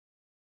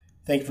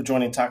Thank you for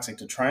joining Toxic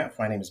to Triumph.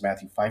 My name is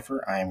Matthew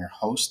Pfeiffer. I am your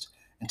host.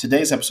 In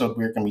today's episode,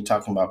 we're going to be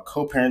talking about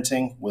co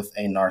parenting with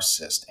a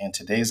narcissist. And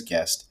today's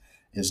guest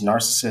is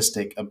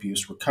narcissistic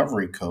abuse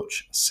recovery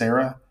coach,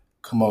 Sarah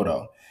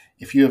Komodo.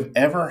 If you have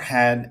ever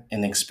had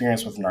an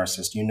experience with a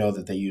narcissist, you know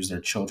that they use their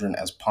children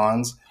as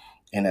pawns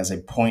and as a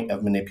point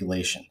of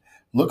manipulation.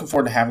 Looking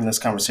forward to having this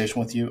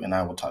conversation with you, and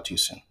I will talk to you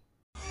soon.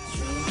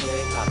 Dream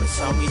big, Papa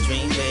told me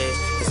dream big,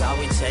 cause all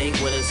we take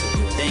with us is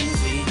the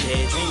things we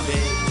did. Dream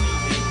big,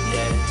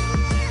 yeah,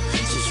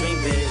 just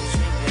dream big,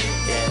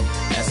 yeah,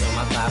 that's what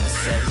my papa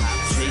said.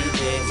 Dream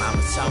big,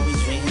 mama told me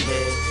dream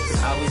big,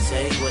 cause all we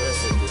take with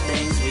us is the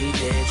things we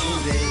did.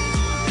 Dream big,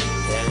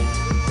 yeah,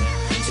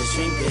 just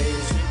dream big,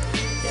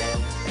 yeah,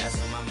 that's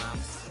what my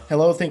mama said.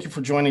 Hello, thank you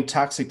for joining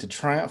Toxic to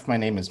Triumph. My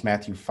name is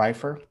Matthew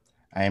Pfeiffer.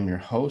 I am your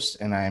host,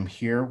 and I am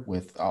here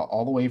with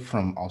all the way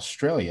from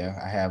Australia.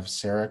 I have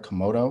Sarah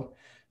Komodo.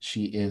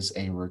 She is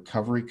a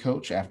recovery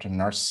coach after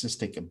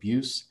narcissistic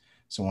abuse,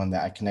 someone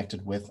that I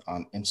connected with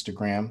on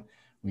Instagram.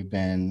 We've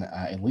been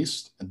at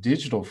least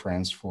digital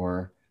friends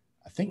for,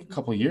 I think, a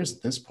couple of years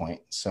at this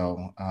point.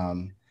 So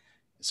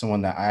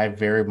someone that I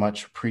very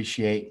much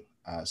appreciate,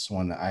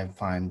 someone that I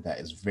find that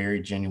is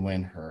very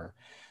genuine. Her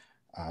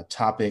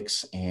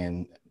topics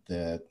and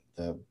the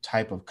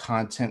type of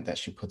content that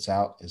she puts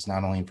out is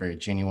not only very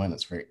genuine,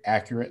 it's very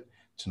accurate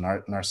to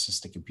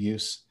narcissistic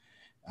abuse.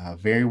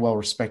 Very well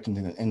respected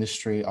in the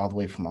industry, all the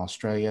way from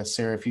Australia.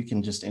 Sarah, if you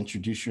can just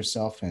introduce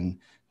yourself and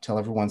tell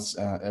everyone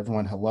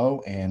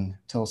hello, and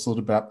tell us a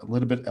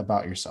little bit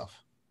about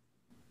yourself.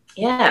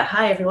 Yeah,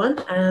 hi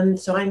everyone.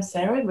 So I'm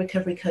Sarah,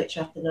 recovery coach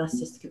after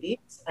narcissistic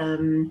abuse.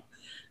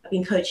 I've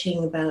been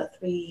coaching about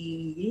 3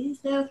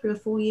 years now, 3 or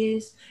 4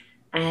 years.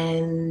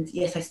 And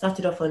yes, I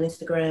started off on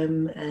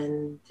Instagram,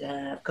 and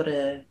I've got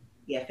a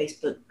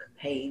Facebook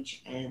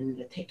page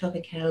and a TikTok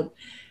account.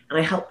 And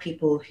I help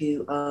people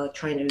who are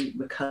trying to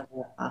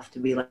recover after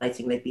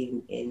realizing they've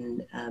been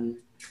in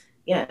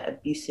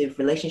abusive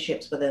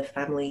relationships, whether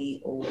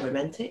family or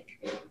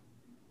romantic.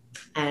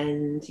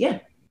 And yeah.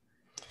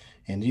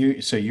 And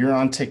you're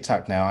on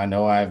TikTok now. I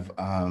know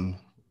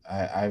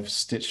I've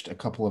stitched a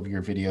couple of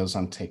your videos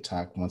on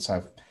TikTok once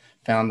I've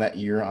found that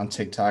you're on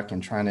TikTok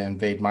and trying to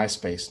invade my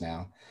space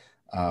now.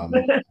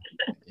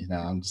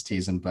 I'm just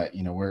teasing, but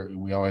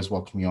we always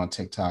welcome you on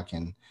TikTok,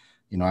 and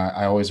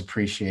I always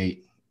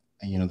appreciate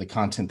the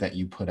content that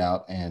you put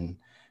out and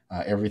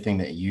everything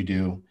that you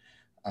do.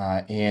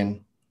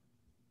 And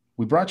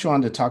we brought you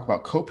on to talk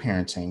about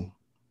co-parenting,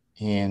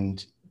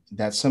 and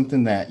that's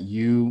something that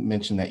you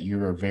mentioned that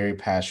you are very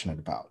passionate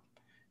about,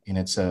 and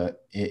it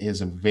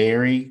is a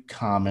very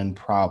common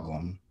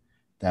problem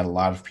that a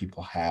lot of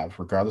people have,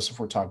 regardless if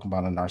we're talking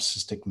about a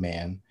narcissistic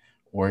man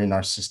or a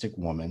narcissistic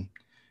woman,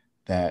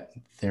 that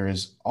there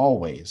is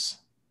always,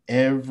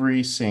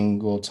 every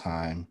single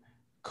time,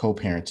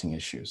 co-parenting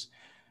issues.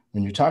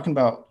 When you're talking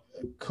about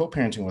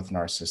co-parenting with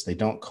narcissists, they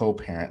don't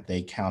co-parent,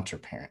 they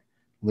counter-parent.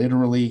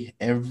 Literally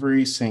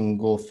every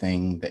single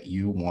thing that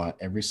you want,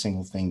 every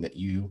single thing that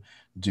you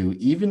do,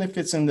 even if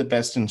it's in the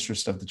best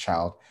interest of the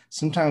child,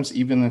 sometimes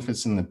even if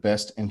it's in the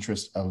best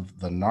interest of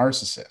the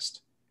narcissist,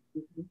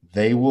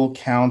 they will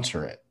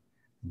counter it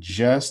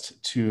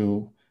just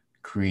to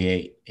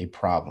create a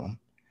problem.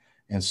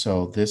 And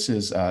so this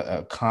is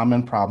a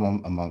common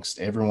problem amongst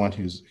everyone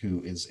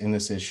who is in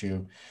this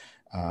issue,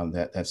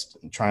 that's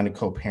trying to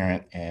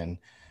co-parent. And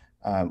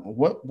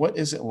what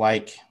is it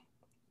like?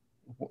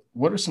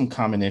 What are some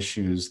common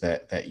issues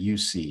that you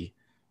see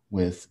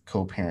with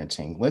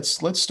co-parenting?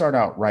 Let's start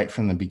out right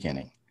from the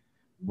beginning,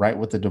 right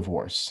with the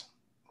divorce.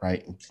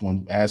 Right?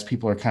 As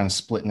people are kind of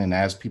splitting, and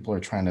as people are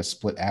trying to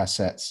split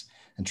assets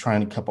and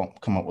trying to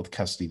come up with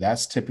custody,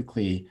 that's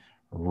typically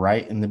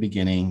right in the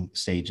beginning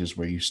stages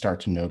where you start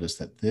to notice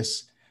that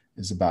this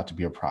is about to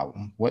be a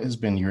problem. What has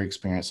been your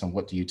experience, and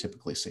what do you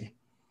typically see?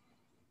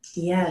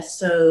 Yeah,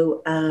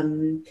 so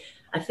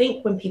I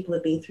think when people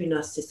have been through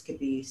narcissistic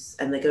abuse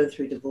and they're going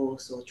through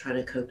divorce or trying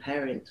to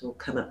co-parent or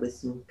come up with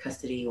some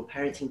custody or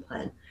parenting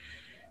plan,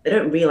 they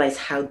don't realize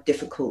how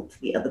difficult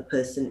the other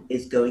person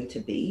is going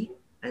to be.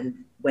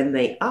 And when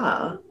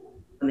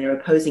they're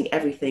opposing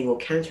everything or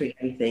countering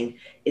everything,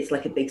 it's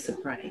like a big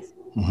surprise.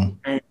 Mm-hmm.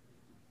 And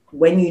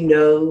when you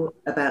know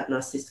about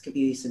narcissistic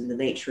abuse and the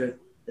nature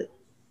of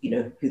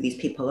who these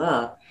people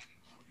are,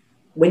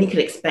 when you can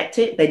expect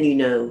it, then you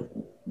know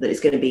that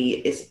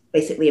it's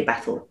basically a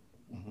battle.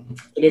 Mm-hmm.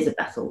 It is a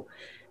battle.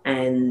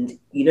 And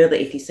you know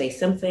that if you say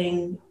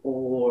something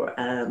or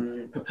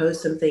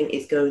propose something,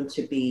 there's going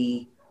to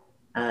be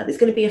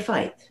a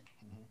fight.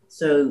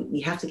 So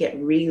you have to get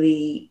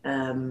really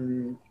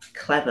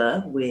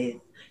clever with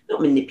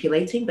not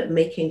manipulating, but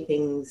making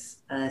things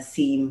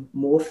seem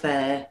more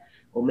fair,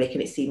 or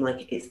making it seem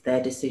like it's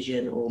their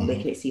decision, or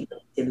making it seem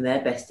like it's in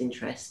their best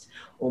interest,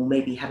 or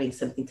maybe having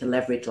something to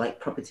leverage like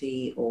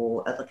property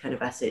or other kind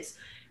of assets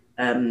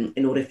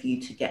in order for you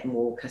to get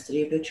more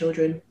custody of your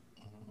children.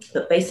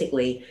 But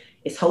basically,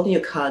 it's holding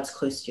your cards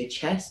close to your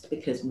chest,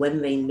 because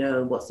when they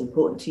know what's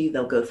important to you,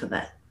 they'll go for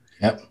that.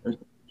 Yep.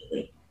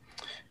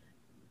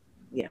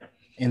 Yeah.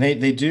 And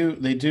they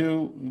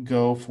do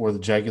go for the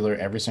jugular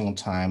every single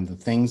time. The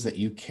things that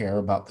you care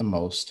about the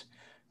most.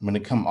 I'm going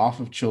to come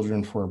off of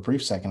children for a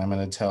brief second. I'm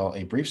going to tell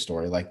a brief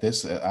story like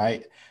this.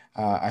 I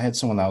had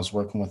someone I was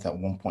working with at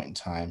one point in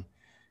time,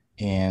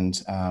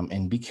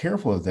 and be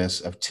careful of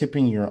this, of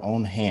tipping your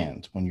own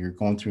hand when you're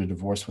going through a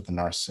divorce with a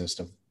narcissist,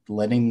 of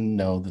letting them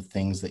know the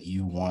things that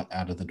you want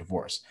out of the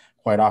divorce.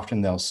 Quite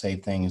often they'll say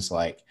things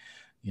like,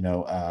 you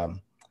know,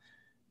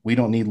 we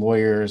don't need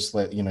lawyers.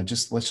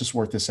 Let's just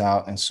work this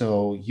out. And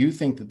so you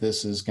think that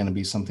this is going to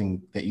be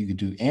something that you could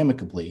do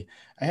amicably.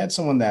 I had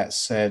someone that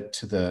said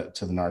to the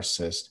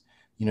narcissist,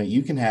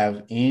 you can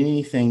have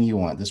anything you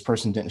want. This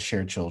person didn't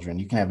share children.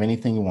 You can have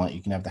anything you want.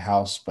 You can have the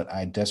house, but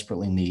I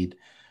desperately need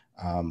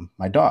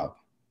my dog.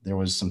 There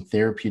was some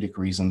therapeutic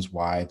reasons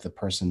why the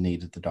person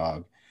needed the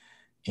dog.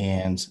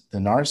 And the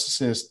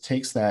narcissist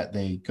takes that,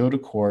 they go to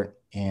court,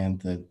 and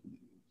the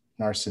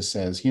narcissist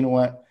says, you know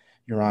what,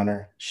 Your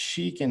Honor,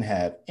 she can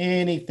have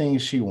anything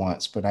she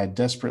wants, but I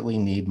desperately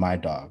need my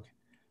dog.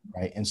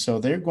 Right. And so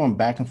they're going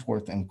back and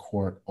forth in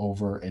court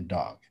over a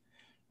dog.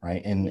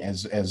 Right. And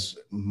as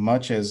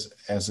much as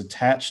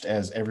attached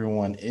as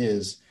everyone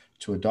is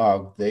to a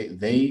dog,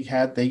 they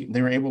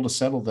were able to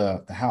settle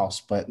the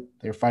house, but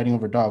they're fighting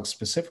over dogs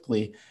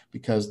specifically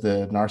because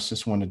the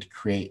narcissist wanted to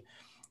create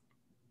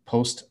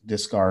post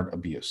discard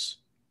abuse.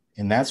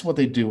 And that's what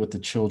they do with the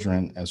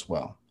children as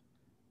well.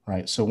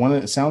 Right. So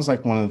it sounds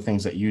like one of the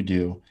things that you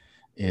do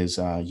is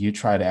you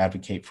try to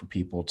advocate for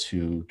people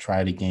to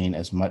try to gain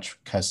as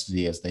much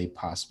custody as they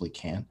possibly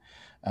can.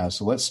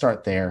 So let's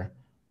start there.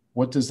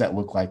 What does that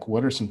look like?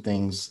 What are some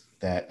things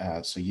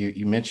that, so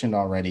you mentioned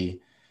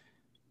already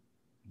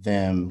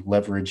them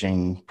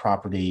leveraging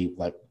property,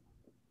 like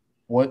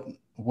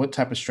what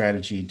type of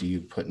strategy do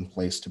you put in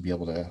place to be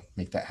able to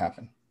make that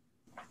happen?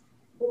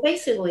 Well,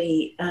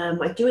 basically,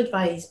 I do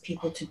advise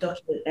people to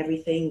document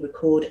everything,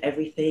 record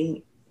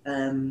everything,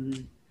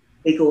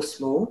 big or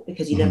small,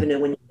 because you never know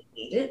when you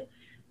need it.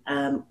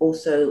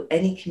 Also,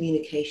 any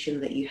communication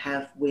that you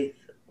have with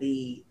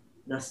the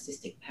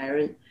narcissistic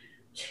parent,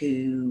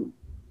 to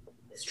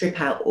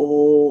strip out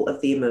all of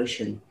the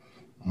emotion.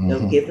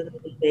 Don't give them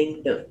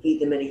anything, don't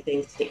feed them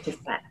anything, stick to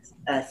facts.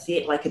 See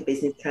it like a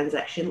business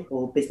transaction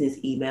or business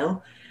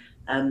email.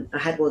 I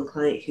had one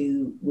client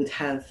who would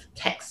have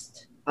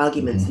text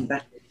arguments and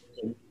back.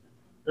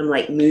 I'm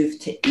like, move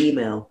to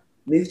email.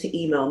 Move to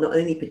email not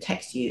only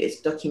protects you,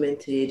 it's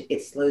documented,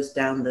 it slows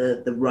down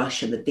the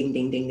rush and the ding,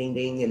 ding, ding, ding,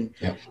 ding, and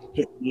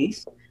his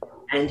use.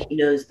 And he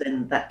knows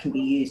then that can be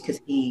used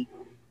because he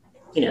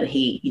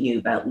knew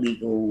about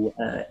legal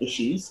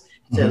issues.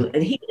 So,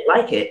 and he didn't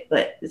like it,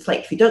 but it's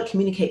like, if you don't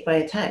communicate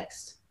via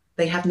text,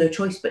 they have no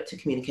choice but to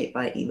communicate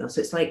via email.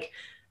 So it's like,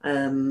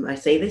 I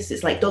say this,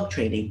 it's like dog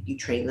training. You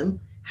train them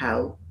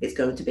how it's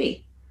going to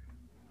be.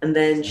 And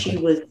then she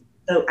was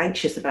so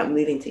anxious about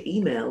moving to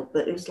email,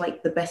 but it was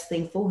like the best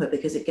thing for her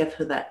because it gave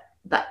her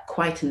that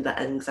quietened that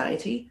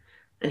anxiety,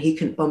 and he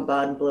couldn't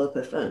bombard and blow up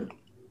her phone.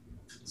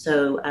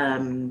 So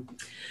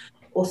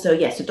also,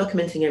 so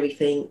documenting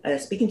everything,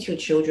 speaking to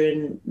your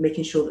children,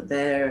 making sure that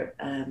they're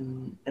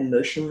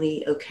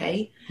emotionally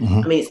okay.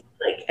 I mean, it's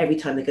like every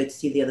time they go to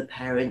see the other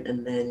parent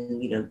and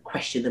then,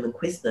 question them and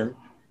quiz them,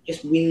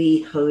 just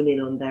really hone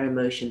in on their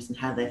emotions and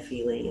how they're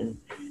feeling, and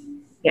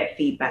get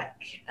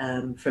feedback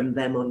from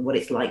them on what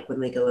it's like when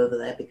they go over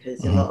there,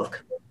 because a lot of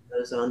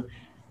goes on.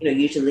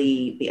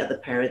 Usually the other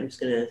parent is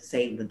going to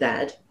say the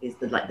dad is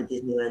the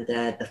Disneyland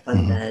dad, the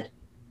fun dad,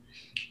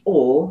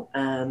 or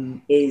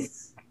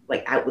is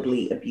like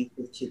outwardly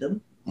abusive to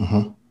them,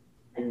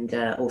 and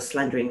or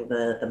slandering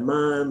the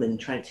mom and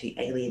trying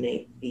to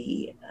alienate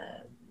the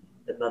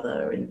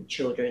mother and the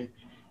children,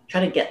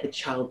 trying to get the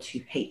child to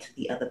hate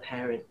the other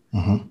parent,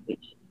 which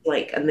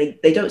and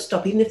they don't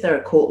stop, even if there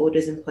are court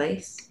orders in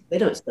place, they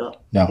don't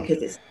stop. No,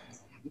 because it's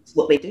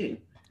what they do.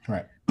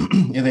 Right.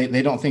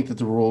 they don't think that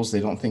the rules, they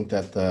don't think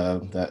that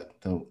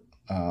the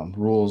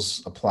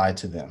rules apply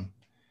to them.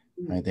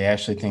 Right. They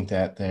actually think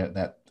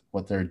that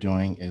what they're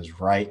doing is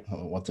right.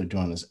 What they're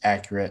doing is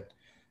accurate.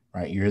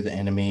 Right. You're the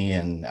enemy,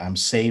 and I'm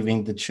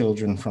saving the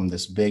children from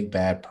this big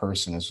bad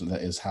person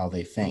is how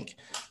they think.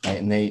 Right.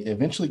 And they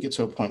eventually get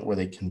to a point where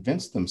they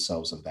convince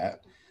themselves of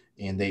that,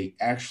 and they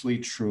actually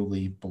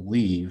truly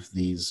believe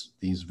these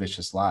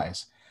vicious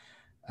lies.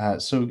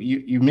 So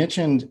you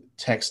mentioned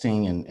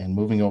texting and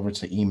moving over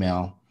to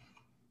email.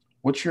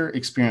 What's your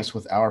experience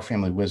with Our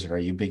Family Wizard? Are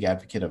you a big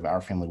advocate of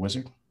Our Family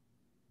Wizard?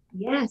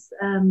 Yes.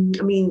 I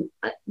mean,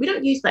 we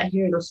don't use that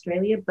here in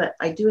Australia, but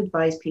I do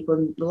advise people,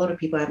 and a lot of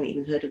people haven't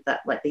even heard of that,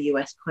 like the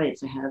US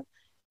clients I have.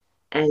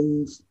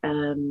 And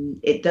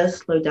it does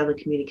slow down the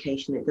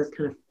communication. It does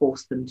kind of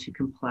force them to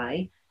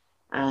comply.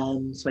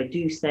 So I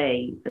do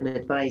say and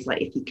advise,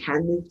 like, if you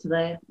can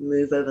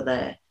move over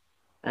there.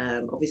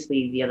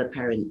 Obviously, the other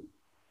parent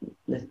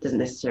doesn't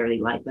necessarily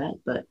like that,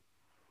 but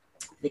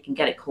they can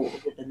get it court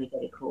ordered, then they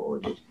get it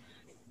court ordered.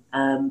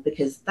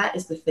 Because that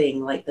is the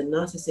thing, like the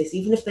narcissist,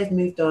 even if they've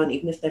moved on,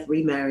 even if they've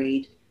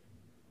remarried,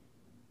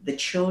 the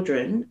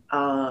children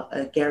are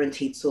a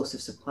guaranteed source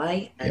of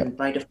supply, and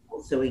by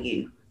default, so are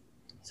you.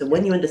 So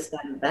when you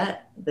understand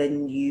that,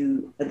 then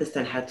you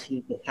understand how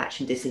to detach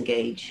and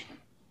disengage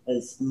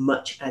as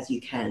much as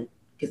you can,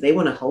 because they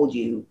want to hold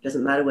you.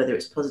 Doesn't matter whether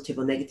it's positive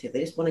or negative.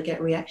 They just want to get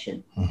a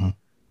reaction. Mm-hmm.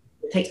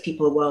 It takes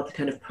people a while to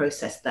kind of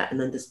process that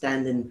and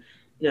understand, and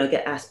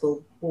get asked,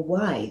 well,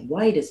 why?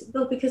 Why does it?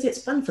 Well, because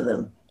it's fun for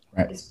them.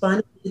 Right. It's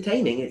fun,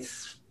 entertaining.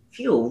 It's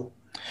fuel.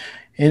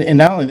 And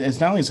not only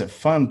is it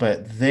fun,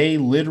 but they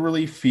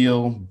literally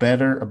feel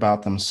better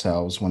about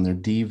themselves when they're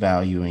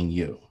devaluing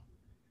you.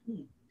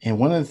 And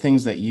one of the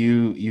things that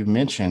you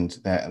mentioned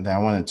that I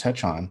want to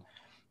touch on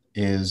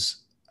is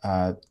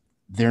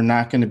they're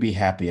not going to be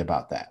happy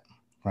about that,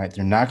 right?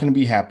 They're not going to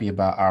be happy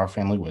about Our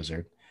Family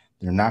Wizard.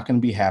 They're not going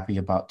to be happy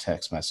about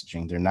text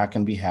messaging. They're not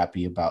going to be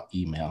happy about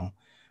email.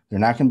 They're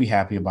not going to be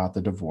happy about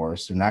the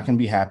divorce. They're not going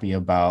to be happy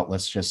about,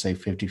 let's just say,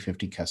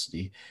 50-50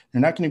 custody.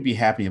 They're not going to be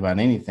happy about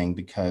anything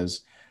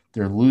because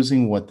they're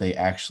losing what they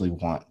actually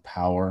want,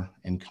 power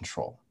and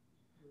control,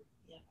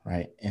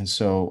 right? And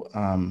so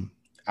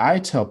I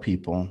tell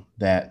people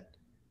that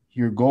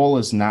your goal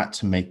is not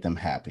to make them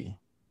happy.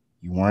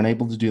 You weren't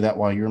able to do that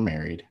while you were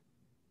married.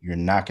 You're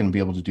not going to be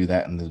able to do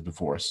that in the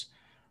divorce.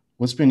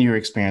 What's been your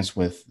experience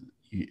with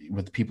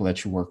the people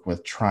that you work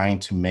with trying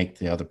to make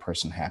the other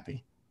person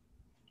happy?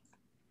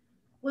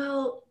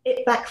 Well,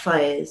 it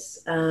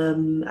backfires.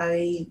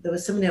 There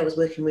was somebody I was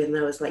working with, and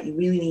I was like, "You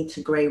really need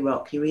to grey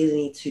rock. You really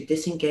need to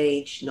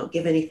disengage, not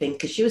give anything,"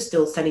 because she was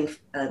still sending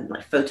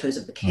like photos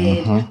of the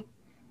kid,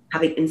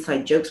 having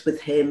inside jokes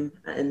with him,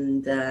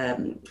 and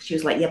she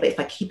was like, "Yeah, but if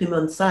I keep him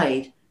on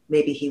side,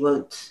 maybe he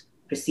won't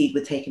proceed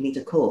with taking me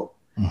to court."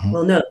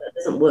 Well, no, that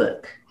doesn't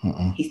work.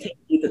 He's taking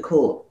you to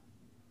court.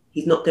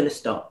 He's not going to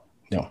stop.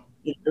 No.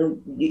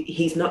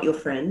 He's not your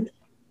friend.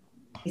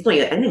 He's not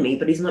your enemy,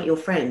 but he's not your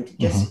friend.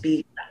 Just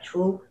be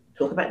factual,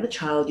 talk about the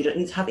child. You don't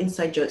need to have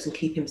inside jokes and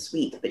keep him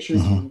sweet. But she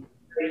was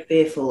very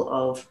fearful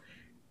of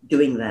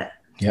doing that.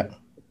 Yep.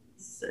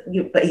 So,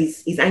 but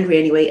he's angry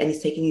anyway, and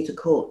he's taking you to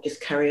court. Just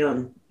carry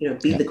on.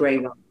 Be the grey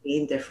rock, be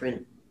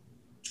indifferent.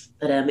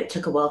 But it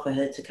took a while for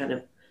her to kind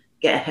of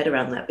get her head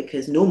around that,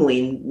 because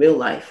normally in real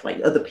life, like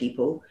other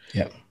people,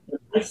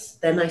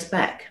 they're nice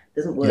back.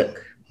 Doesn't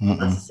work.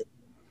 That's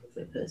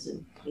a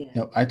person. Yeah.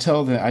 No, I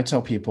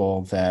tell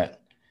people that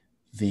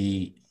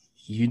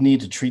you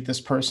need to treat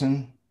this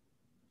person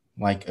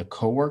like a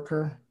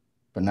coworker,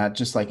 but not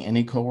just like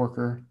any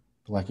coworker,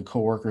 but like a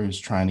coworker who's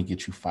trying to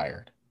get you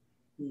fired.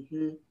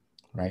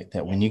 Right?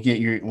 That when you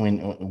get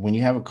when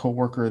you have a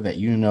coworker that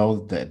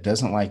that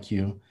doesn't like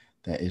you,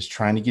 that is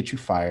trying to get you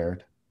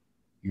fired,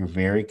 you're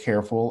very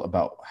careful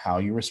about how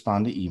you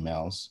respond to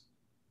emails,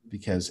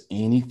 because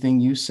anything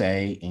you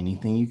say,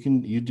 anything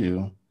you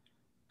do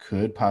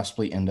could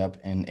possibly end up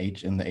in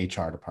the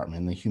HR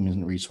department, in the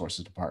human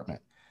resources department.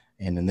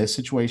 And in this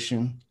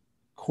situation,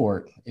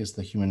 court is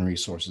the human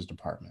resources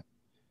department,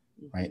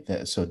 right?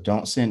 So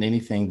don't send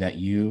anything that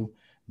you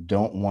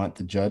don't want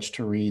the judge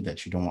to read,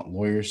 that you don't want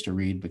lawyers to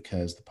read,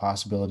 because the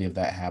possibility of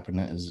that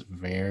happening is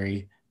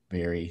very,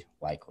 very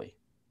likely.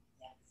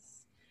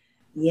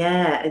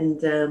 Yeah.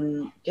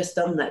 And just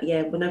on that,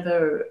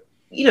 whenever,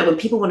 when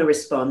people want to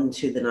respond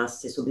to the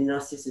narcissist, or the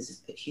narcissist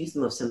has accused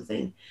them of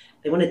something,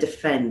 they want to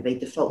defend, they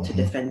default to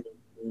defending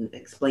and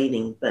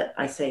explaining. But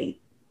I say,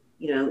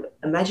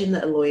 imagine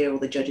that a lawyer or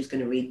the judge is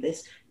going to read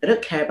this. They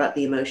don't care about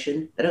the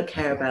emotion. They don't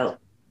care about,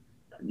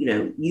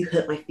 you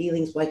hurt my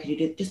feelings. Why could you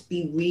do it? Just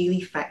be really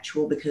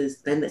factual,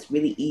 because then that's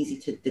really easy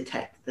to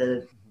detect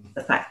the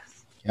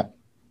facts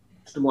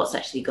and what's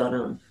actually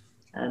gone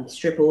on.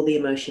 Strip all the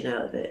emotion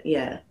out of it.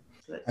 Yeah.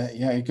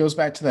 It goes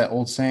back to that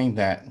old saying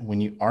that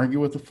when you argue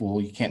with a fool,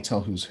 you can't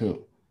tell who's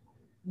who.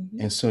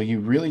 And so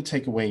you really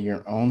take away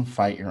your own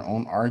fight, your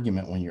own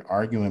argument when you're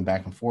arguing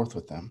back and forth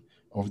with them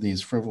over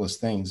these frivolous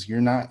things.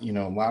 You're not,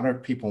 a lot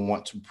of people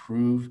want to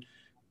prove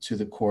to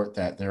the court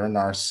that they're a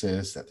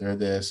narcissist, that they're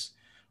this.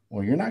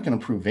 Well, you're not going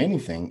to prove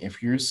anything.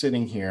 If you're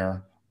sitting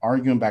here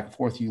arguing back and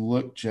forth, you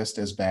look just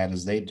as bad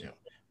as they do.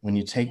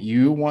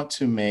 You want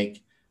to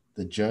make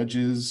the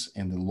judges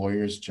and the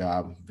lawyers'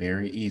 job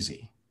very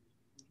easy.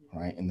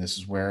 Right. And this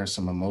is where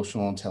some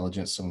emotional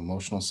intelligence, some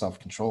emotional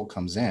self-control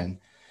comes in,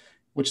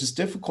 which is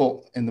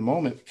difficult in the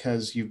moment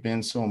because you've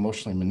been so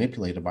emotionally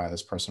manipulated by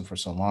this person for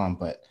so long.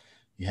 But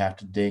you have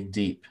to dig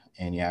deep,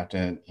 and you have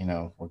to,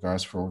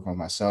 regardless for working with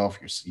myself,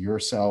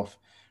 yourself,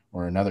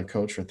 or another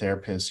coach or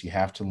therapist, you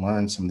have to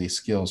learn some of these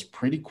skills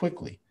pretty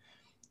quickly,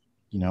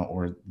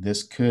 or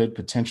this could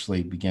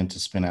potentially begin to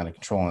spin out of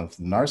control. And if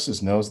the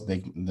narcissist knows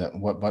that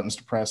what buttons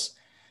to press,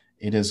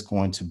 it is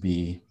going to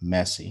be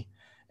messy.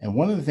 And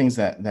one of the things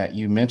that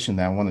you mentioned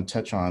that I want to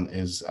touch on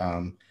is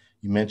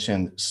you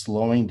mentioned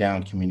slowing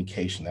down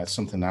communication. That's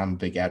something I'm a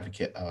big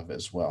advocate of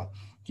as well.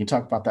 Can you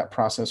talk about that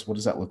process? What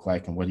does that look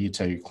like? And what do you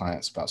tell your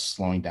clients about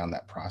slowing down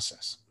that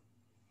process?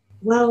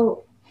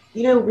 Well,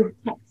 with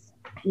text,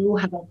 we all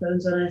have our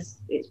phones on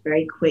us. It's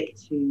very quick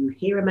to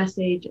hear a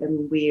message,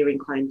 and we're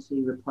inclined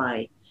to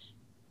reply.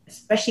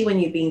 Especially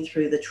when you've been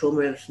through the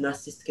trauma of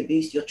narcissistic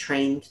abuse, you're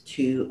trained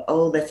to,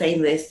 they're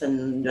saying this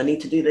and I need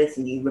to do this,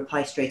 and you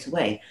reply straight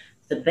away.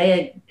 So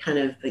they're kind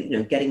of,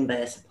 getting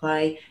their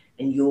supply,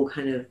 and you're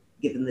kind of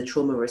given the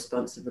trauma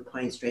response of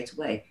replying straight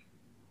away.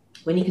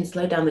 When you can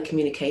slow down the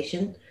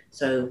communication,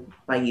 so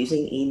by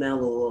using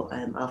email or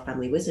Our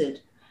Family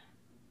Wizard,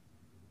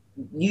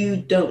 you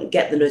don't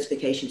get the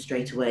notification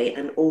straight away.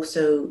 And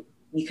also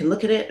you can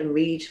look at it and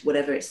read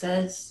whatever it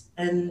says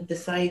and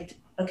decide,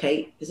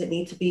 okay, does it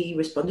need to be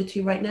responded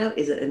to right now?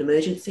 Is it an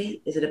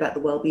emergency? Is it about the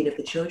well-being of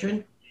the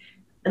children?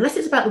 Unless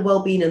it's about the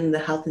well-being and the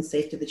health and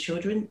safety of the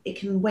children, it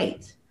can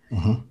wait.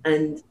 Mm-hmm.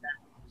 And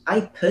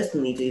I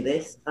personally do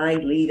this. I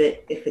leave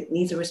it, if it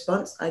needs a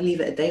response, I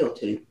leave it a day or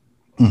two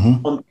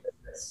on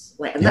purpose.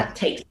 And that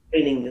takes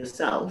training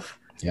yourself.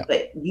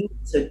 But you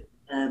also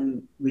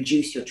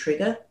reduce your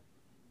trigger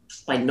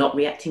by not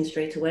reacting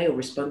straight away or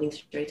responding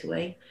straight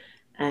away.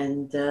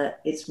 And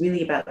it's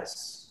really about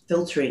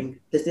filtering.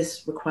 Does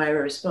this require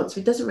a response? If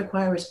it doesn't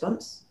require a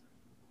response,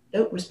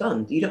 don't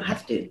respond. You don't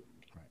have to,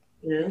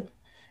 you know?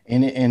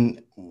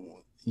 And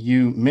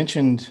you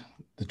mentioned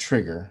the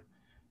trigger,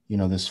 you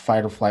know, this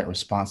fight or flight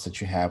response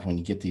that you have when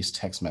you get these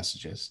text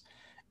messages.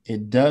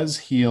 It does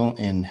heal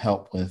and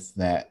help with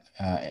that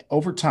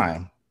over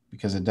time,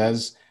 because it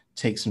does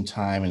take some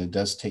time and it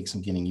does take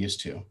some getting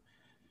used to.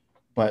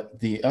 But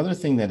the other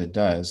thing that it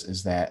does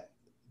is that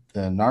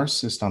the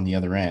narcissist on the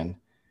other end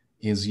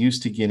is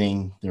used to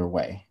getting their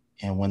way.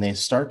 And when they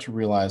start to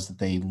realize that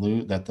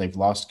they've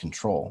lost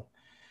control,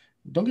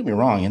 don't get me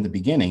wrong, in the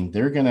beginning,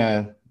 they're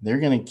gonna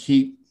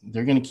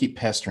keep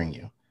pestering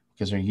you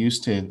because they're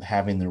used to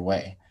having their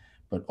way.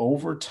 But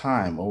over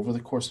time, over the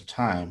course of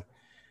time,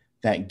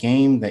 that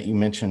game that you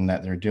mentioned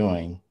that they're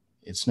doing,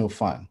 it's no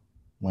fun.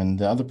 When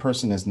the other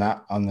person is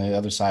not on the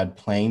other side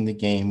playing the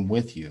game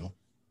with you,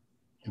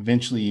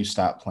 eventually you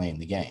stop playing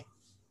the game.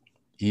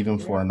 Even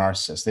for a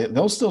narcissist,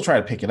 they'll still try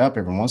to pick it up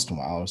every once in a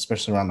while,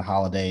 especially around the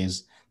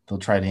holidays. They'll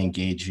try to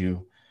engage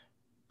you.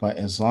 But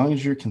as long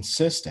as you're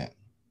consistent,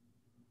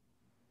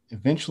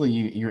 eventually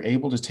you're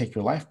able to take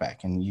your life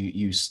back, and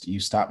you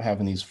stop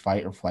having these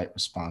fight or flight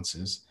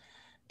responses,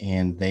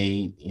 and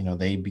they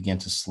begin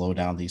to slow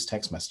down these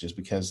text messages,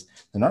 because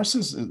the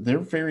narcissists, they're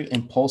very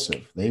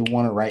impulsive. They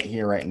want it right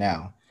here, right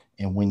now.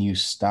 And when you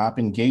stop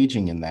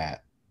engaging in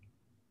that,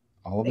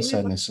 all of a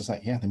sudden it's just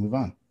like, they move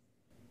on.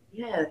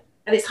 Yeah.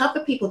 And it's hard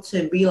for people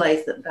to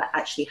realize that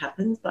actually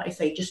happens. But I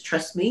say, just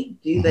trust me,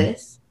 do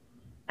this.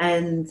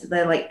 And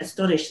they're like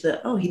astonished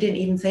that, oh, he didn't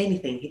even say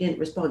anything. He didn't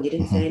respond. He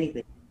didn't say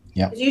anything.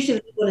 Yeah. Because usually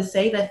they want to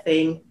say their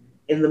thing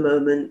in the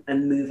moment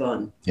and move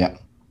on. Yeah.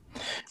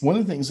 One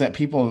of the things that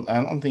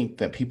I don't think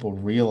that people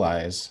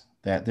realize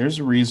that there's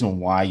a reason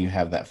why you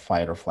have that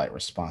fight or flight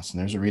response. And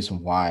there's a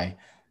reason why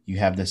you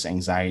have this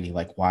anxiety,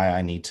 like why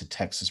I need to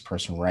text this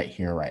person right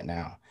here, right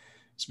now.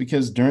 It's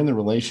because during the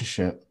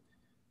relationship,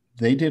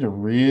 they did a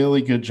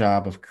really good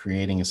job of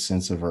creating a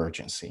sense of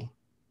urgency.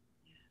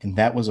 And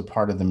that was a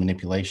part of the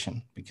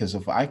manipulation, because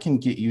if I can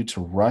get you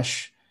to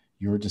rush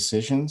your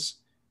decisions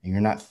and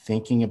you're not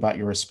thinking about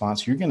your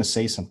response, you're going to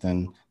say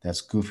something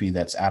that's goofy,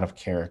 that's out of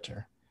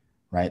character,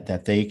 right?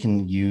 That they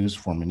can use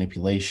for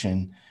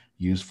manipulation,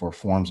 use for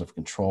forms of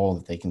control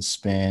that they can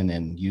spin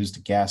and use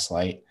to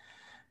gaslight.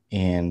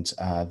 And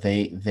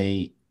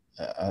they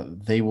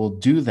will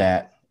do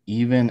that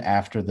even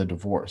after the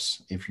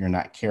divorce if you're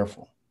not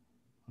careful,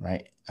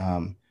 right?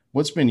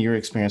 What's been your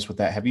experience with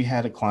that? Have you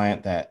had a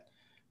client that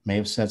may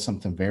have said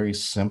something very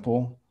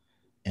simple,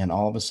 and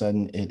all of a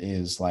sudden it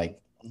is like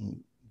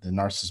the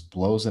narcissist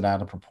blows it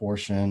out of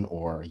proportion,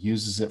 or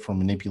uses it for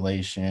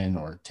manipulation,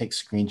 or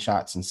takes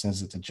screenshots and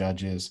sends it to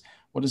judges?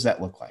 What does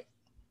that look like?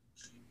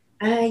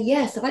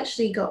 Yes, I've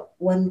actually got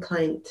one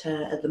client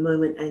at the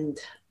moment, and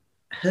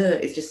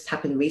it's just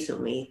happened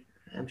recently.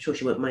 I'm sure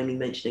she won't mind me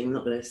mentioning, I'm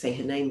not going to say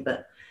her name,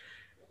 but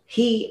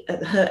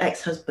her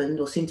ex-husband,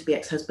 or soon-to-be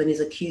ex-husband, is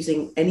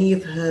accusing any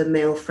of her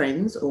male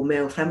friends or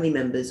male family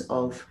members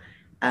of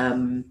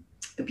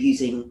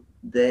abusing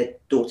their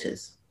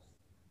daughters.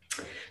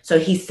 So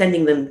he's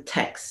sending them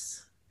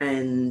texts,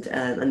 and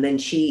then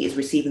she is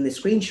receiving the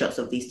screenshots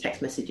of these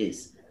text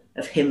messages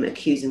of him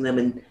accusing them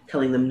and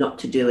telling them not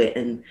to do it,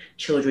 and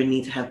children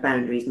need to have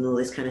boundaries and all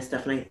this kind of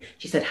stuff. And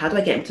she said, how do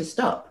I get him to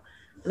stop?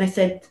 And I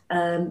said,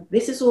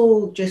 this is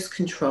all just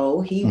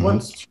control. He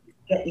wants to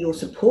get your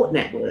support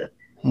network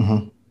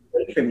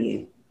away from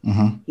you.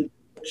 He's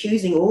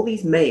accusing all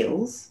these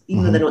males,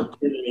 even though they're not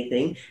doing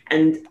anything.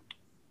 And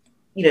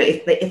you know,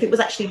 if it was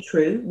actually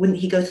true, wouldn't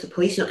he go to the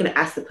police? You're not going to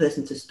ask the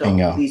person to stop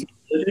abusing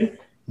children.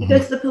 You go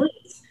to the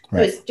police.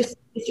 Right. So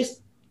it's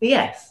just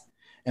BS.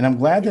 And I'm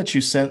glad that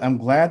you said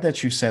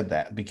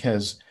that,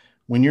 because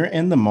when you're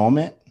in the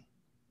moment,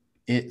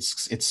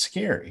 it's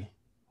scary,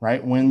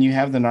 right? When you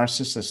have the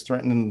narcissist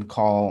threatening to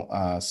call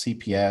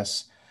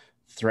CPS,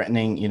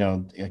 threatening,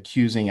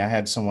 accusing. I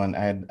had a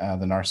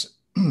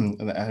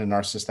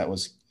narcissist that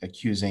was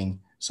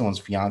accusing someone's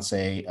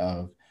fiance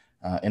of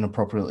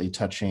inappropriately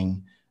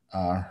touching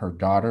her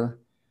daughter,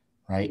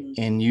 right?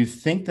 And you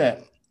think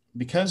that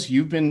because the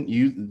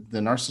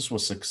narcissist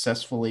was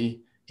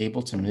successfully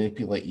able to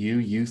manipulate you,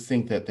 you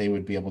think that they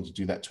would be able to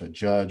do that to a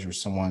judge or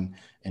someone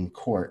in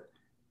court.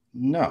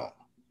 No,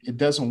 it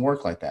doesn't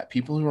work like that.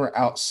 People who are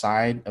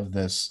outside of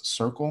this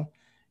circle,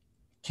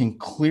 can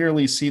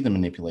clearly see the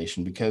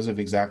manipulation because of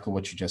exactly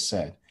what you just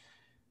said.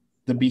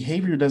 The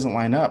behavior doesn't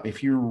line up.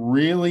 If you're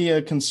really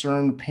a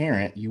concerned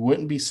parent, you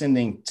wouldn't be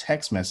sending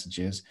text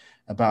messages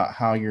about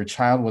how your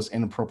child was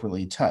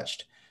inappropriately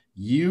touched.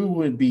 You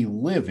would be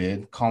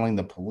livid calling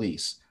the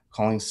police,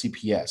 calling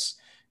CPS,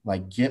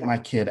 like get my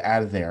kid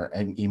out of there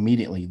and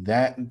immediately.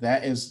 That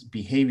is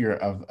behavior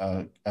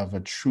of a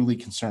truly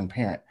concerned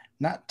parent,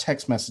 not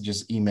text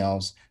messages,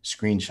 emails,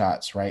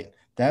 screenshots, right?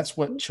 That's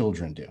what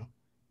children do,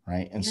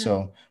 right? And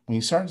so when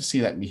you start to see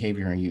that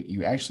behavior and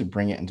you actually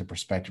bring it into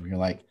perspective, you're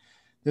like,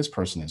 this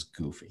person is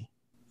goofy.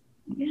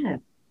 Yeah,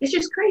 it's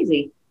just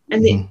crazy.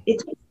 And it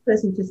takes a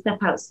person to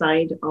step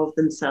outside of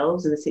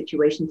themselves in the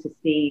situation to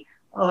see,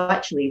 oh,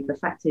 actually, the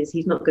fact is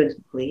he's not going to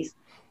the police.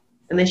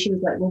 And then she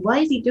was like, well, why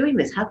is he doing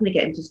this? How can I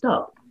get him to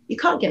stop? You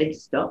can't get him to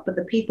stop, but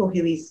the people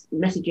who he's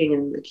messaging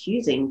and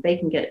accusing, they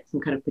can get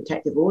some kind of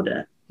protective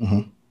order.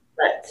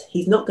 But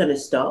he's not going to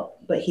stop,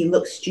 but he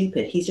looks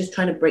stupid. He's just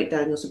trying to break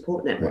down your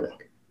support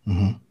network.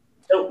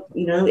 So,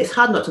 you know, it's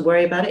hard not to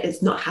worry about it.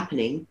 It's not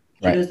happening.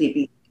 She knows the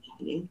abuse is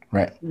happening.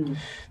 Right.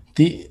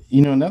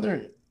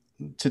 Another,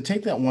 to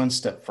take that one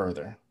step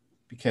further,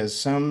 because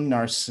some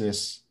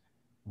narcissists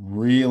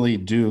really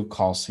do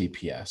call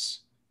CPS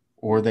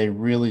or they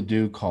really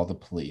do call the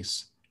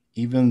police,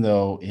 even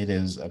though it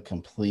is a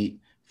complete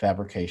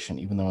fabrication,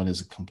 even though it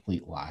is a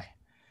complete lie.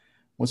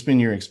 What's been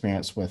your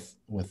experience with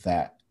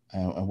that?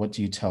 And what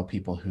do you tell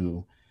people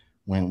who,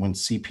 when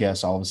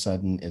CPS all of a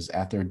sudden is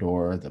at their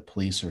door, the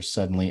police are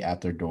suddenly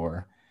at their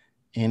door,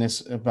 and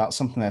it's about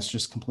something that's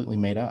just completely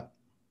made up?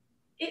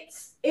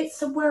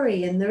 It's a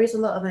worry, and there is a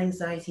lot of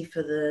anxiety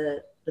for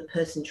the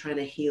person trying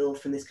to heal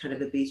from this kind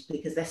of abuse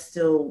because they're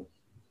still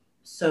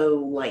so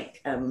like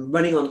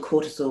running on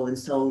cortisol and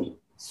so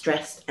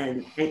stressed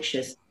and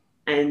anxious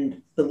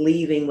and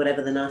believing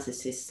whatever the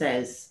narcissist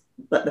says.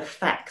 But the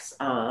facts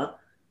are,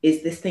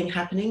 is this thing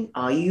happening?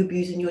 Are you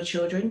abusing your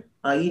children?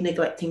 Are you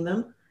neglecting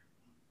them?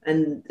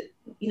 And,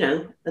 you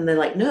know, and they're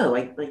like, no,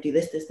 I do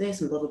this,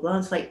 and blah, blah, blah.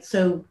 It's like,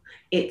 so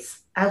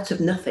it's out of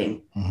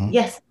nothing.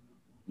 Yes,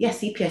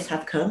 CPS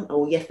have come,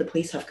 or yes, the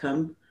police have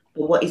come,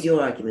 but what is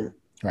your argument?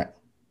 Right.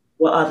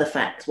 What are the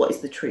facts? What is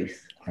the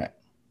truth? Right.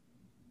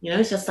 You know,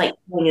 it's just like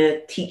telling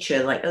a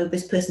teacher, like, oh,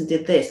 this person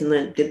did this, and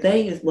then did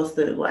they?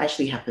 What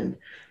actually happened?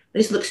 They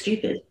just look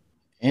stupid.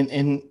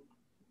 And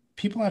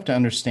people have to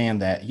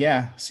understand that,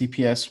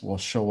 CPS will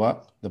show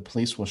up, the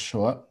police will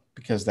show up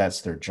because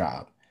that's their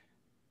job.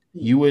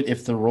 You would,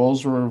 if the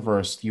roles were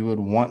reversed, you would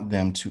want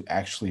them to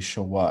actually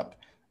show up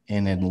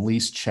and at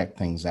least check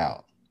things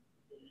out.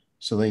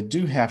 So they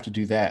do have to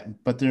do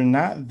that, but they're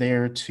not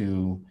there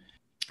to,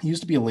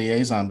 used to be a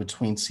liaison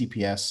between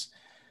CPS,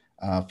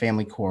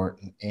 family court,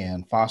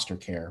 and foster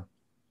care.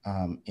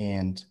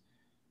 And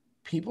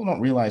people don't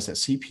realize that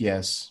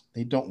CPS,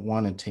 they don't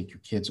want to take your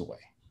kids away.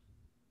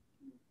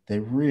 They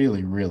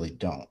really, really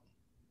don't.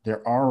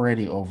 They're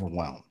already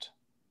overwhelmed.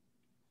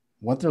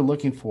 What they're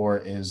looking for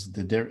is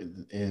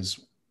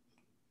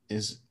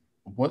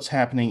what's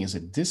happening. Is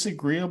it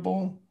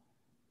disagreeable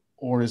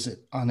or is it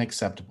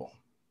unacceptable?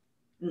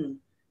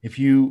 If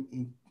you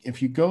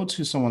go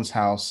to someone's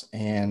house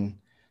and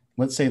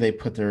let's say they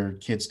put their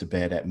kids to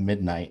bed at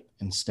midnight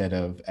instead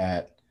of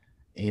at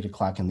 8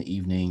 o'clock in the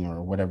evening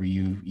or whatever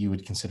you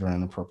would consider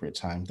an appropriate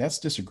time, that's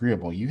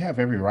disagreeable. You have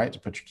every right to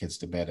put your kids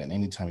to bed at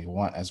any time you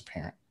want as a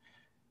parent.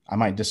 I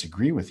might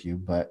disagree with you,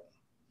 but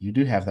you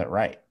do have that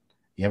right.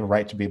 You have a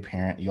right to be a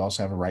parent. You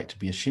also have a right to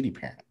be a shitty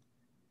parent.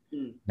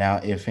 Now,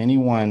 if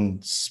anyone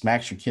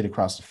smacks your kid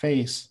across the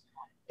face,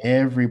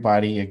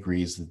 everybody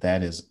agrees that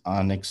that is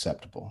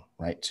unacceptable,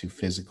 right? To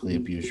physically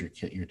abuse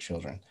your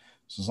children.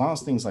 So as long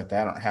as things like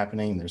that aren't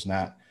happening, there's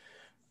not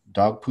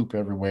dog poop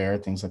everywhere,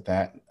 things like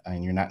that,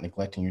 and you're not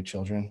neglecting your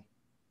children,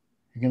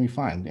 you're going to be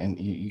fine. And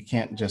you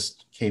can't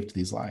just cave to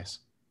these lies.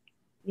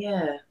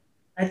 Yeah.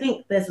 I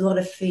think there's a lot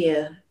of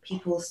fear.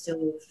 People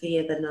still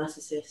fear the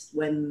narcissist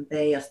when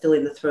they are still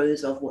in the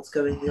throes of what's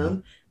going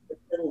on. They're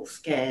still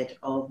scared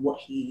of what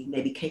he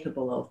may be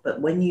capable of.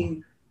 But when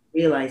you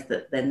realize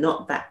that they're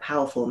not that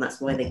powerful, and that's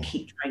why they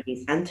keep trying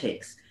these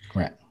antics,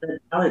 right, the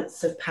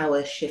balance of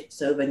power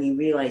shifts over, and you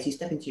realize you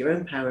step into your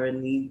own power,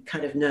 and you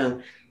kind of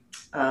know,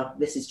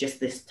 this is just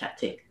this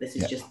tactic. This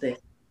is just this,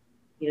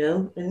 you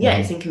know? And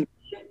it's inconvenient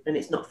and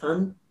it's not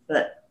fun,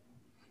 but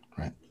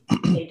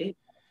they do.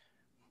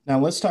 Now,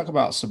 let's talk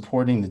about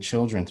supporting the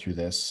children through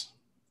this,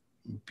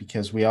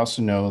 because we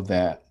also know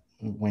that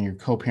when you're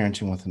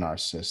co-parenting with a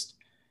narcissist,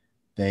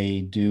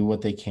 they do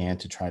what they can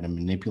to try to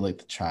manipulate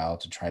the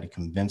child, to try to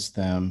convince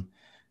them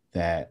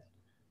that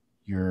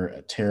you're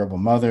a terrible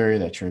mother,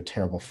 that you're a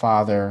terrible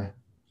father.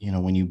 You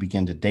know, when you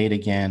begin to date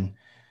again,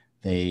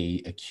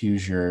 they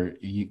accuse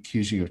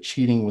you of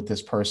cheating with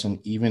this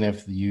person, even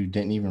if you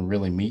didn't even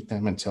really meet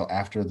them until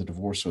after the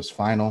divorce was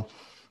final.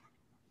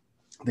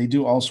 They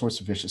do all sorts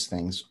of vicious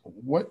things.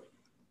 What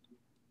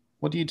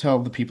do you tell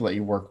the people that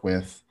you work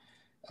with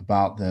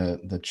about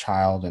the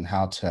child and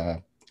how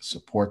to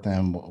support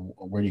them?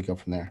 Where do you go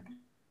from there?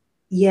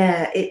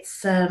 Yeah,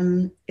 it's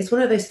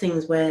one of those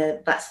things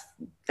where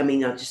I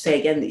mean, I'll just say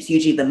again, it's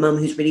usually the mum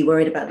who's really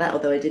worried about that.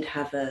 Although I did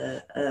have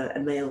a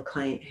male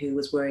client who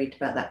was worried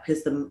about that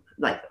because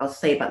I'll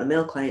say about the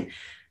male client,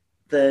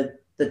 the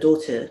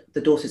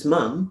daughter's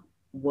mum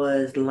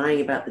was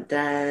lying about the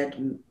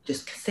dad,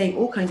 just saying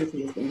all kinds of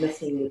things,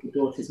 messing with the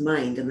daughter's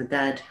mind, and the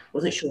dad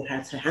wasn't sure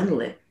how to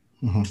handle it.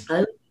 Mm-hmm.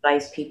 I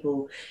advise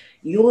people,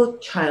 your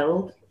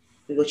child,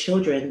 your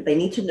children, they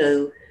need to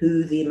know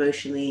who the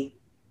emotionally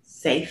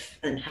safe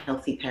and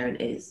healthy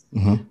parent is.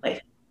 Mm-hmm.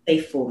 Like,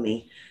 safe for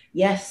me.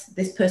 Yes,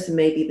 this person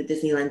may be the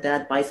Disneyland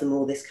dad, buys them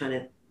all this kind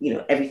of,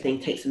 everything,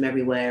 takes them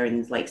everywhere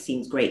and like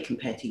seems great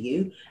compared to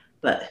you.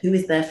 But who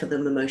is there for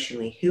them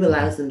emotionally? Who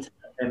allows them to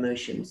have their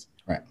emotions?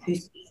 Right. Who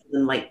sees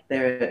them like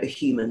they're a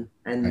human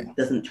and Right.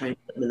 doesn't try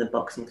and put them in a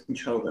box and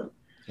control them?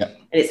 Yep.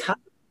 And it's hard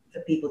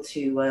for people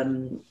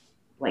to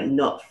like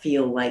not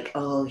feel like,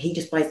 oh, he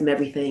just buys them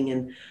everything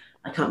and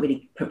I can't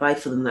really provide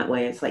for them that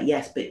way. It's like,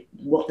 yes, but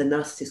what the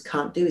narcissist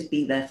can't do is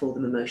be there for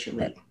them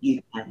emotionally. Right.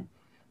 You can,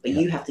 but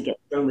you have to get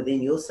strong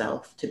within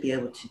yourself to be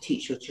able to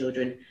teach your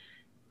children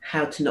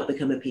how to not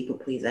become a people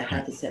pleaser,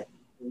 how to set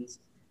boundaries,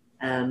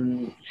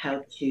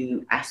 how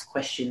to ask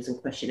questions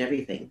and question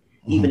everything,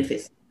 even if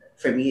it's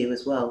from you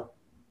as well.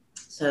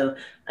 So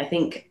I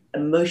think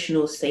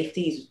emotional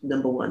safety is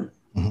number one,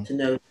 to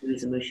know who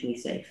is emotionally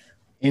safe.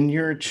 In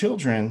your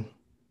children,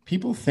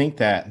 people think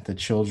that the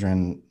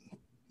children,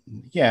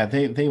 yeah,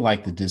 they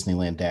like the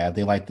Disneyland dad.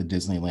 They like the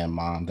Disneyland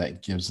mom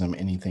that gives them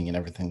anything and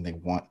everything they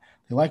want.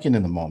 They like it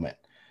in the moment.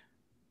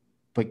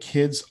 But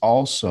kids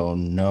also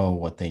know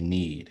what they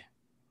need.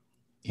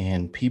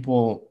 And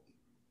people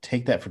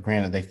take that for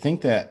granted. They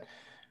think that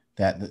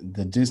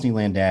the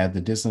Disneyland dad,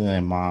 the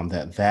Disneyland mom,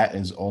 that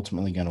is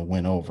ultimately going to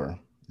win over.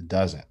 It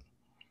doesn't.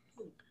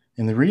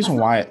 And the reason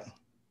why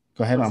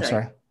go ahead, I'm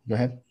sorry. Go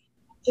ahead.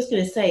 Just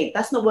going to say,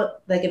 that's not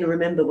what they're going to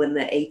remember when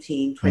they're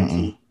 18,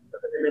 20.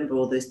 They're remember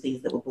all those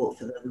things that were bought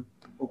for them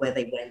or where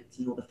they went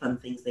and all the fun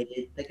things they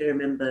did. They're going to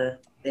remember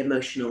the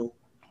emotional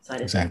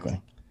side of things.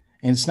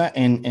 And it's not,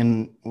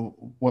 and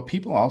what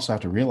people also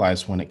have to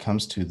realize when it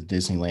comes to the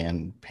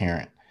Disneyland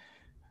parent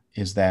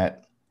is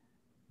that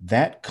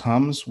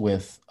comes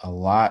with a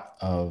lot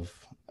of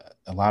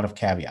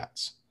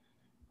caveats,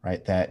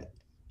 right? That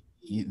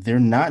they're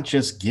not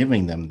just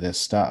giving them this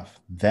stuff.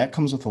 That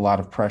comes with a lot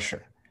of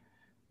pressure.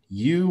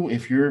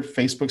 If you're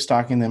Facebook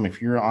stalking them,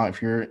 if you're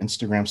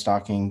Instagram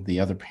stalking the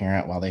other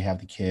parent while they have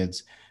the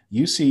kids,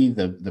 you see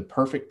the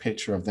perfect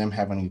picture of them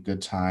having a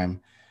good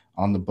time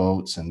on the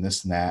boats and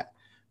this and that.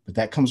 But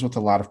that comes with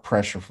a lot of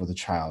pressure for the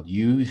child.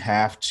 You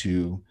have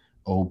to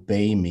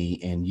obey me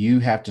and you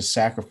have to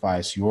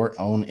sacrifice your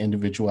own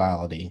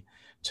individuality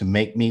to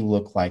make me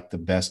look like the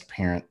best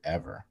parent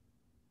ever.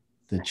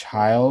 The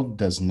child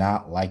does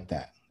not like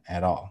that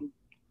at all.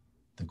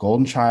 The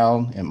golden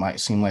child, it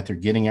might seem like they're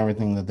getting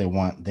everything that they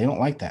want. They don't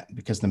like that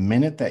because the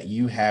minute that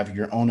you have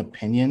your own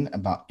opinion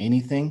about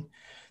anything,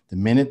 the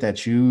minute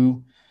that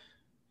you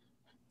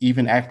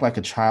even act like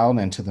a child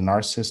and to the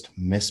narcissist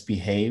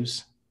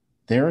misbehaves,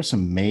 there are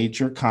some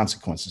major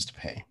consequences to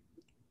pay,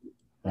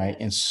 right?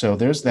 And so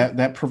there's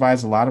that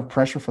provides a lot of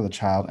pressure for the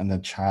child, and the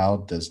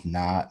child does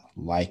not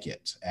like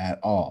it at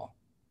all.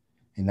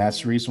 And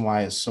that's the reason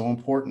why it's so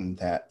important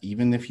that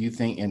even if you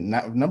think, and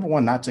number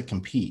one, not to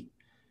compete,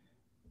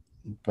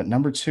 but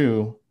number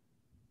two,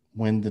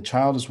 when the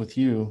child is with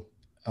you,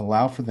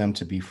 allow for them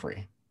to be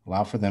free,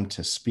 allow for them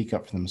to speak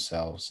up for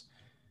themselves,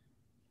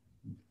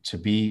 to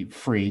be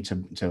free,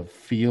 to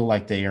feel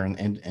like they are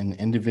an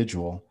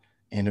individual.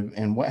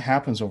 And what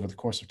happens over the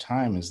course of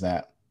time is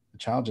that the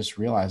child just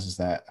realizes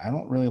that I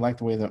don't really like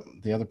the way that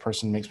the other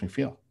person makes me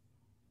feel.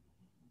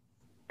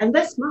 And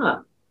they're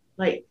smart.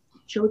 Like,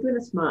 children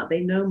are smart. They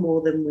know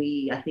more than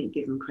we, I think,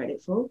 give them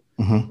credit for.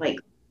 Like,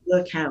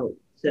 work out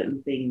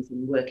certain things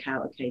and work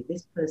out, okay,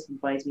 this person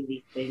buys me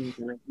these things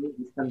and I can do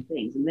these fun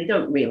things. And they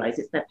don't realize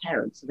it's their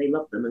parents, so they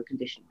love them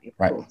unconditionally,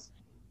 of course.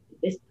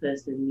 This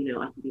person,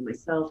 I can be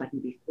myself, I can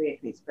be free, I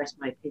can express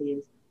my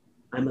opinions.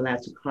 I'm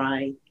allowed to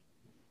cry.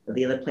 At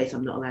the other place,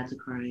 I'm not allowed to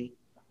cry.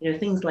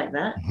 Things like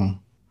that.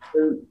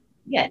 So,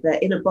 yeah, they're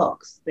in a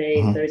box.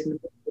 There is no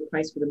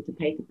price for them to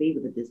pay to be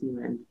with a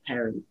Disneyland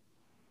parent.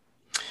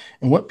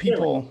 And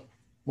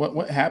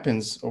what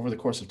happens over the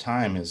course of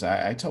time is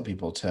I tell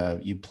people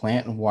you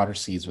plant and water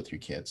seeds with your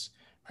kids.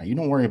 Right? You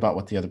don't worry about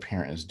what the other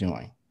parent is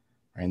doing.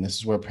 Right? And this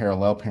is where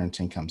parallel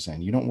parenting comes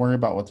in. You don't worry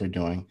about what they're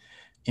doing.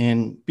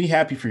 And be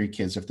happy for your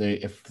kids.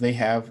 If they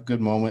have good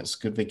moments,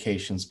 good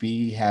vacations,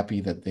 be happy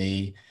that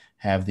they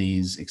have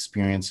these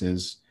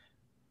experiences,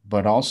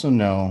 but also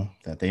know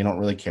that they don't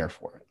really care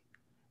for it,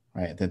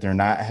 right? That they're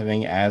not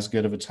having as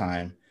good of a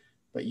time.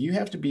 But you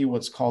have to be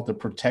what's called the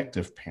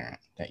protective parent,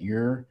 that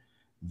you're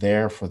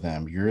there for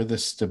them. You're the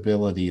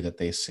stability that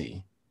they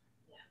see.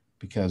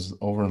 Because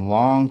over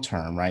long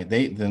term, right?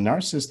 The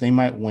narcissist, they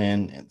might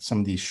win some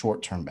of these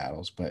short-term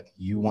battles, but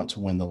you want to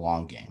win the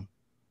long game.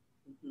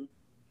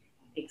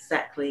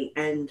 Exactly.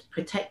 And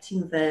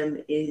protecting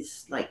them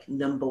is like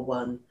number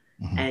one.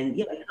 And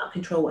yeah, I can't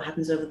control what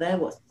happens over there,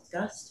 what's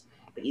discussed.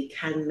 but you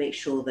can make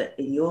sure that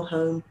in your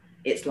home,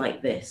 it's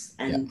like this.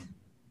 And,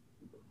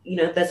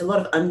 there's a lot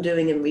of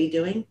undoing and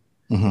redoing,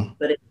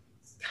 but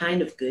it's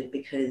kind of good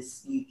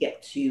because you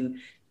get to,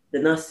 the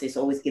narcissist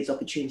always gives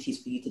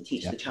opportunities for you to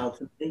teach the child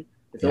something.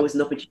 There's always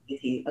an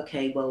opportunity.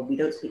 Okay, well, we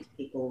don't speak to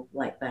people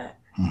like that.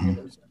 And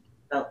I'm sorry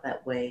you felt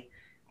that way.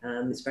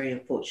 It's very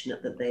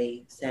unfortunate that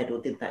they said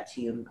or did that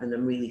to you, and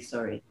I'm really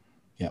sorry.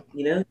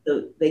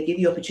 So they give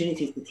you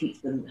opportunities to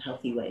teach them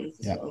healthy ways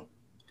as well.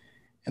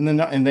 And then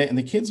and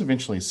the kids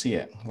eventually see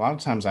it. A lot of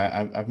times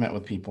I've met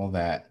with people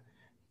that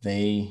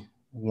they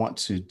want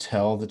to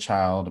tell the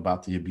child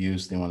about the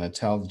abuse. They want to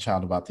tell the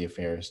child about the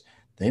affairs.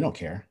 They don't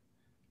care.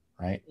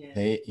 Right.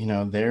 They,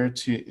 they're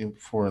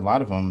for a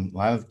lot of them, a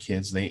lot of the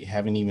kids, they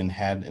haven't even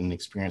had an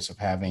experience of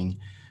having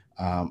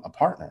a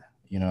partner,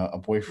 a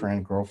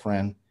boyfriend,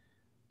 girlfriend.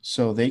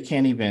 So they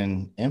can't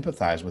even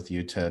empathize with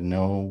you to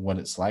know what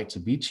it's like to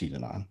be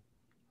cheated on,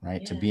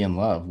 right? To be in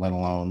love, let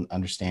alone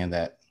understand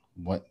that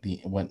what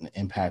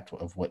impact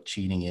of what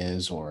cheating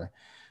is, or,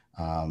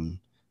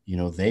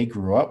 they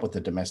grew up with the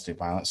domestic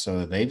violence.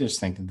 So they just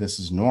think that this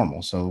is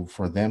normal. So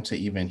for them to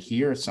even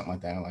hear something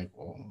like that, I'm like,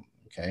 well,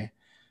 okay.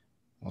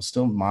 Well,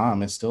 still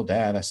mom, it's still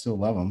dad. I still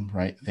love them,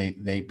 right?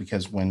 They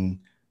because when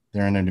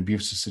they're in an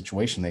abusive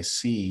situation, they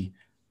see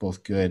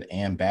both good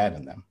and bad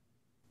in them.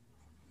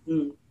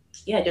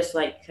 Yeah, just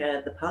like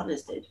the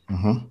partners did.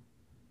 And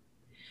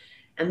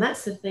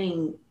that's the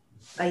thing.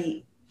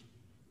 There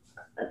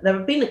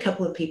have been a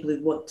couple of people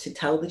who want to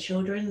tell the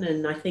children,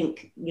 and I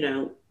think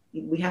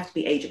we have to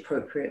be age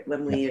appropriate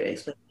when we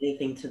explain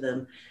anything to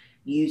them.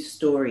 Use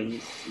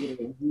stories,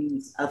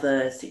 use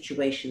other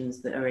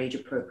situations that are age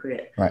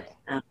appropriate. Right.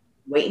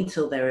 Wait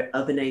until they're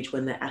of an age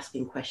when they're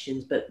asking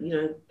questions, but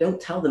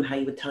don't tell them how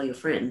you would tell your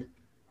friend,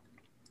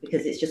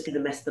 because it's just going to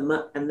mess them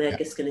up, and they're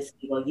just going to say,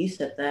 well, you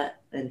said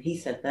that, and he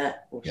said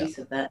that, or she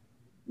said that.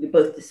 You're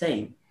both the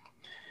same.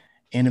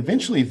 And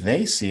eventually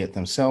they see it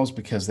themselves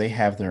because they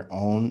have their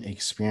own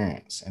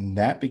experience, and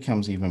that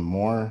becomes even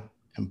more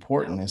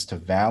important, is to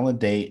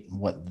validate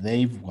what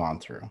they've gone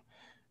through.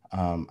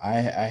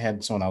 I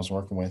had someone I was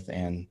working with,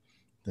 and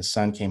the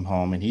son came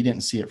home, and he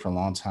didn't see it for a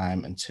long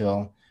time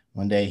until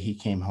one day he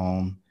came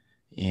home,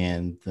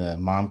 and the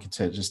mom could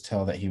just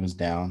tell that he was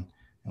down,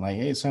 and like,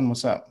 hey, son,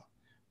 what's up?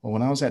 Well,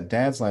 when I was at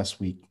dad's last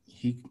week,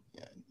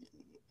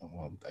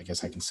 I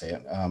guess I can say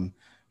it.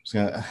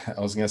 I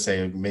was gonna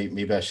say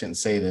maybe I shouldn't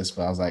say this,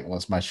 but I was like, well,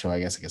 it's my show. I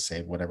guess I can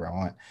say whatever I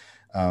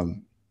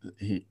want.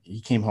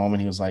 He came home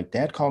and he was like,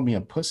 Dad called me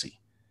a pussy.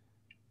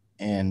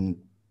 And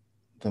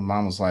the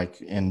mom was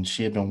like, and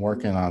she had been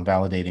working on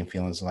validating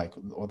feelings, like,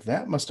 well,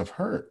 that must have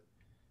hurt.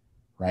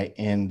 Right.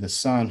 And the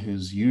son,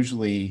 who's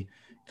usually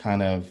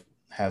kind of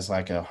has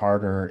like a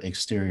harder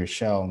exterior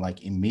shell,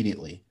 like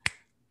immediately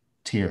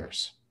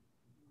tears,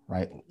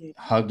 right?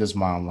 Hugged his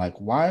mom. Like,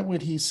 why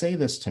would he say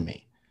this to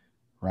me?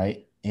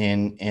 Right.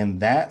 And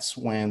that's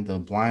when the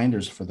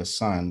blinders for the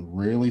son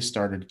really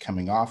started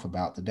coming off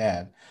about the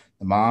dad.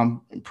 The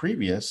mom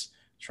previous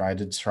tried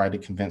to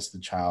convince the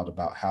child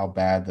about how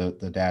bad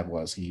the dad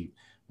was. He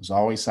was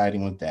always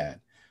siding with dad.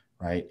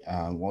 Right.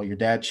 Well, your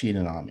dad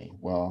cheated on me.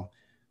 Well,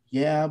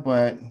 yeah,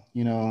 but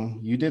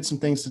you did some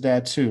things to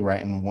dad too,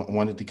 right? And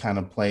wanted to kind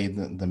of play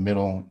the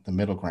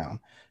middle ground.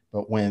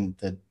 But when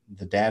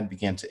the dad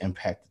began to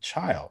impact the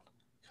child,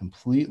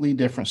 completely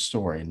different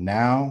story.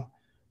 Now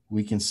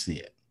we can see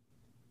it.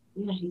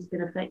 Yeah, he's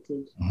been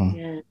affected.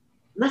 Yeah, and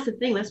that's the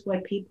thing. That's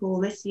why people,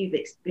 unless you've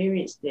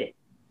experienced it,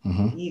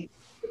 you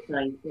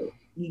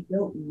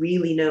don't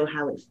really know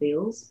how it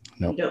feels.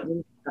 Nope. You don't really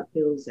know how it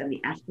feels and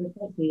the after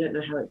effects. You don't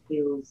know how it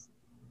feels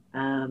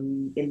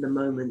in the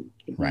moment.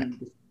 Right.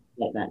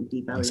 Like that and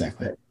devalue.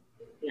 Exactly. But,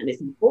 and it's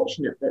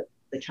unfortunate that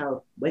the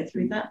child went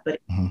through that, but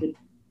he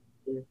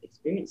could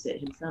experience it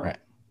himself. Right.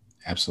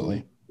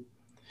 Absolutely.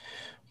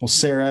 Well,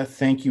 Sarah,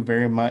 thank you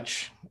very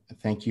much.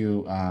 Thank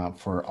you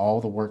for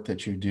all the work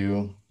that you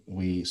do.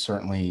 We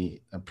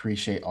certainly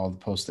appreciate all the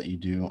posts that you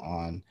do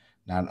on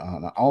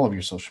all of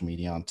your social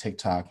media, on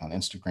TikTok, on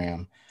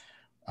Instagram.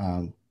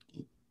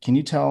 Can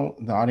you tell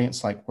the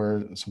audience like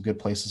where some good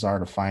places are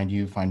to find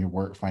you, find your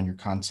work, find your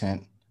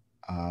content,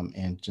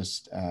 and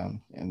just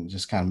kind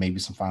of maybe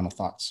some final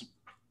thoughts?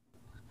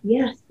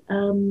 Yes.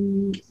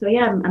 So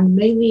yeah, I'm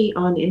mainly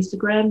on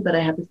Instagram, but I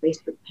have a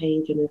Facebook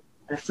page and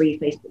a free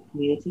Facebook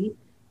community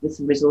with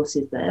some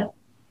resources there.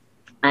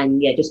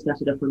 And yeah, just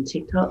started off on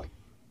TikTok.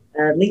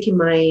 Link in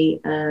my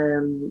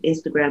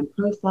Instagram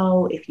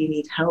profile if you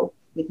need help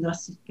with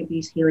narcissistic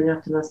abuse, healing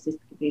after narcissistic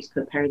abuse,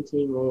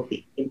 co-parenting, or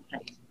the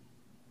impact,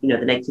 the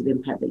negative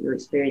impact that you're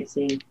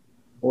experiencing,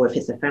 or if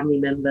it's a family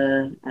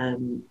member,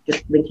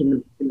 just link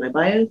in my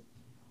bio.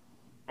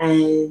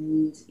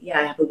 And yeah,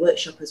 I have a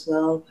workshop as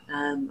well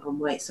on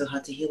why it's so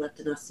hard to heal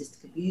after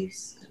narcissistic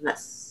abuse. And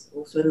that's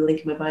also in the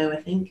link in my bio,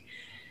 I think.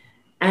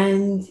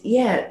 And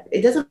yeah,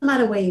 it doesn't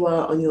matter where you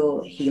are on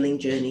your healing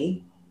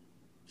journey.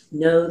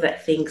 Know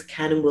that things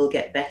can and will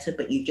get better,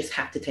 but you just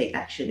have to take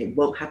action. It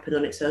won't happen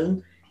on its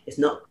own. It's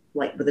not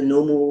like with a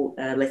normal,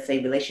 let's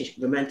say,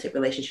 romantic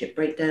relationship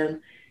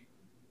breakdown.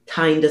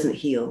 Time doesn't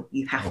heal.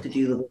 You have to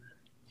do the work.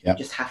 Yep.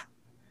 Just have.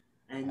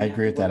 And I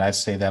agree with that. I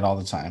say that all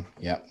the time.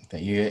 Yep.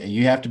 That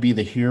you have to be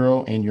the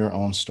hero in your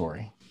own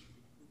story.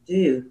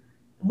 Do.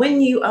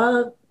 When you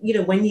are,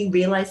 when you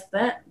realize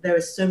that, there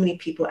are so many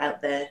people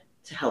out there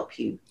to help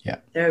you. Yeah.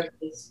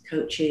 Therapists,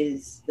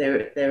 coaches,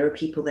 there are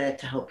people there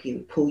to help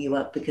you, pull you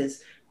up,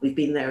 because we've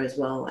been there as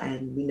well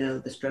and we know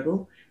the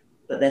struggle,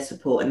 but their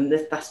support. And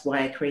that's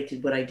why I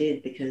created what I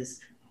did, because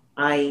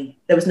there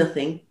was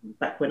nothing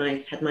back when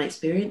I had my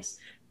experience,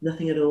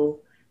 nothing at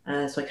all.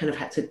 So I kind of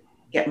had to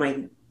get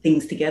my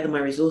things together, my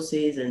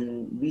resources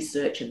and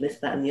research and this,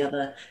 that, and the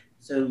other.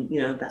 So,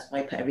 that's why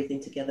I put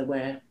everything together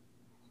where,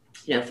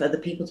 for other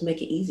people to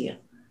make it easier.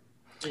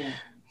 Yeah.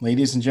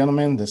 Ladies and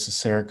gentlemen, this is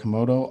Sarah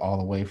Komodo, all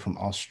the way from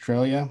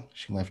Australia.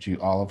 She left you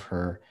all of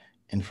her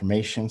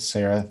information.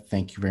 Sarah,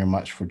 thank you very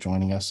much for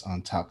joining us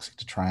on Toxic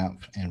to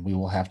Triumph, and we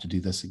will have to do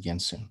this again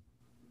soon.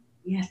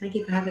 Yeah, thank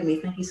you for having me.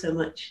 Thank you so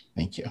much.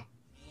 Thank you.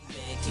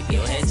 Keep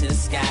your head to the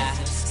sky,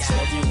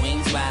 spread your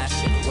wings wide,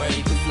 show the world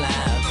you can fly,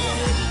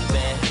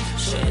 baby.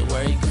 Show the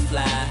world you can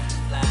fly,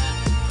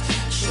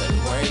 show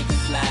the world you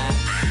can fly.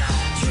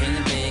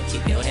 Dream big,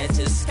 keep your head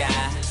to the sky,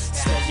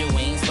 spread your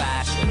wings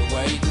wide, show the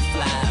world you can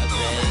fly,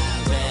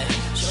 baby.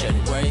 Show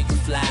the world you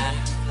can fly,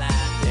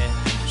 yeah.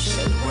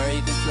 Show the world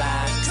you can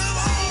fly.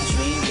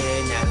 Dream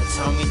big, now they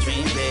told me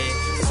dream big,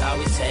 'cause all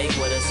we take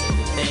with us is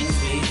the things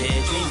we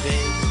did. Dream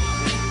big,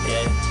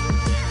 yeah,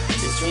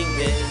 just dream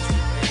big.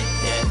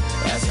 Yeah,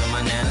 that's what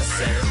my nana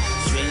said.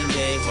 Dream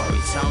big, Maury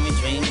told me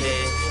dream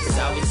big. 'Cause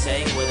all we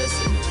take with us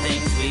is the things